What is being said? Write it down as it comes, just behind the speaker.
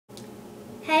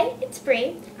Hey, it's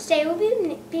Bree. Today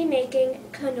we'll be making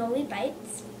cannoli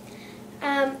bites.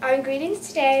 Our ingredients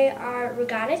today are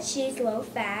regatta cheese low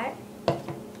fat,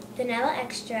 vanilla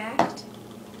extract,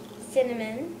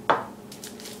 cinnamon,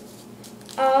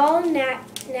 all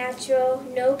natural,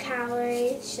 no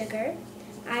calorie sugar.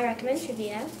 I recommend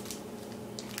Trivia.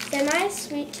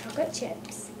 Semi-sweet chocolate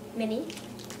chips, mini,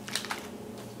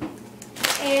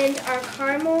 and our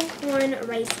caramel corn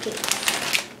rice cakes.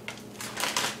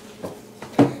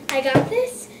 I got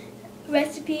this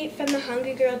recipe from the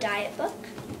Hungry Girl Diet book.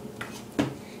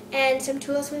 And some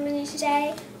tools we will need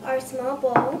today are a small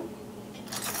bowl,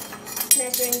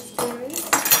 measuring spoons,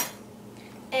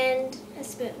 and a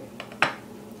spoon.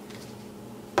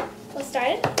 We'll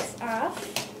start off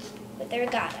with the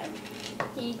regatta.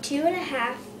 You need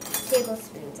 2.5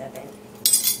 tablespoons of it.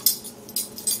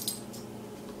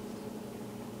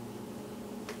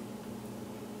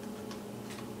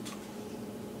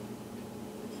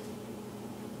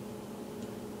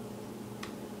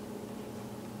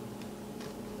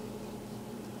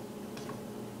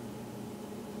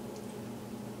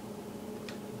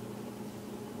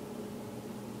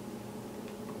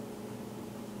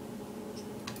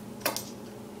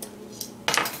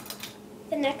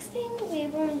 The next thing we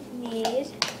will need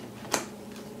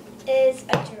is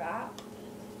a drop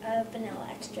of vanilla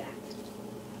extract.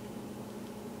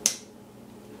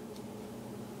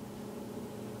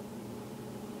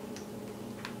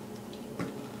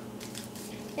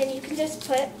 And you can just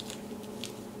put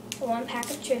 1 pack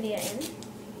of Trivia in.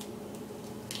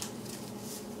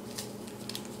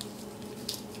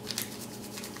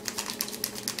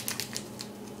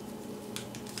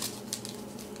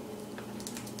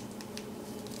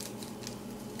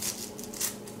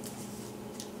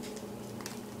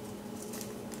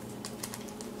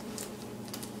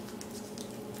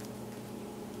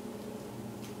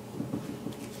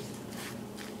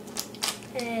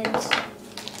 And 1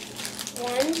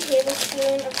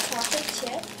 tablespoon of chocolate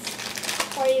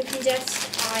chips, or you can just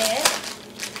eye it.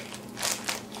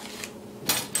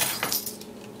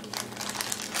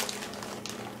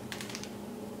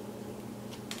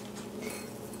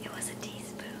 It was a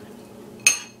teaspoon.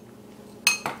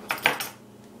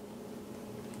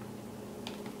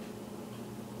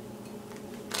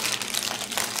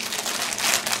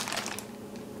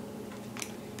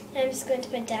 And I'm just going to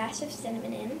put a dash of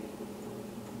cinnamon in.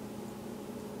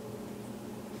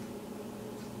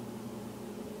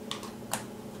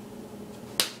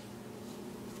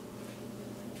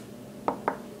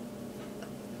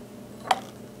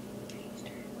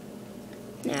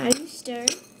 Now you stir.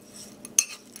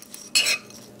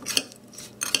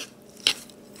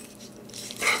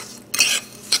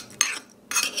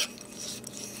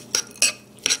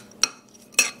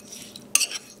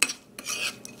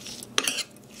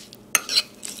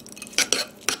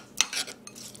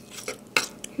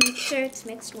 Make sure it's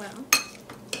mixed well.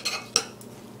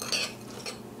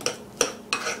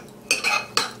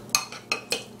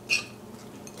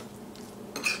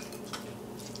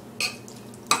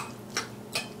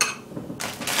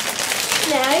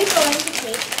 Now you're going to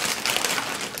take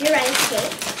your rice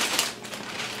cakes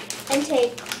and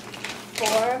take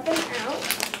 4 of them out.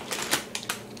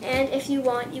 And if you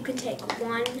want, you can take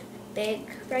 1 big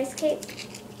rice cake.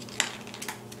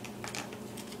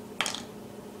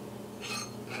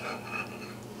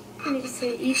 And you just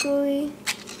equally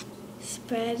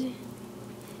spread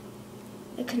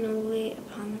the cannoli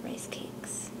upon the rice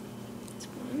cakes. That's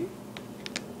 1.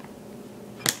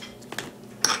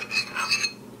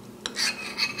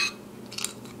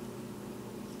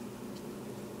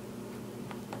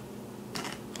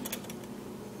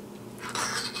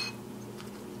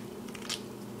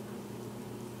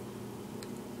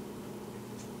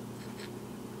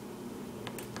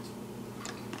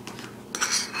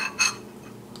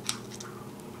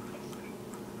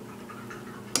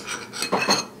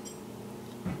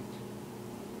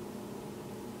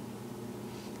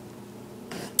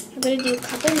 I'm going to do a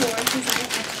couple more since I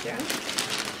have extra.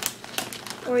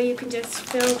 Or you can just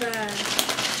fill the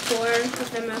 4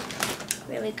 of them up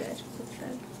really good with the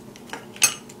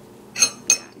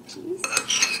regatta cheese.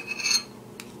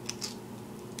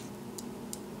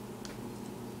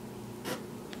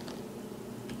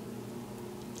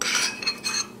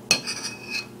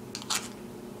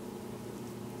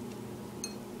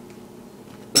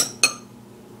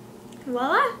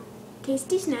 Voila!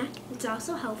 Tasty snack. It's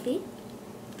also healthy.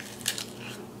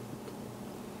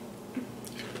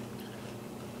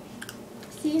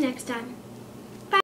 See you next time.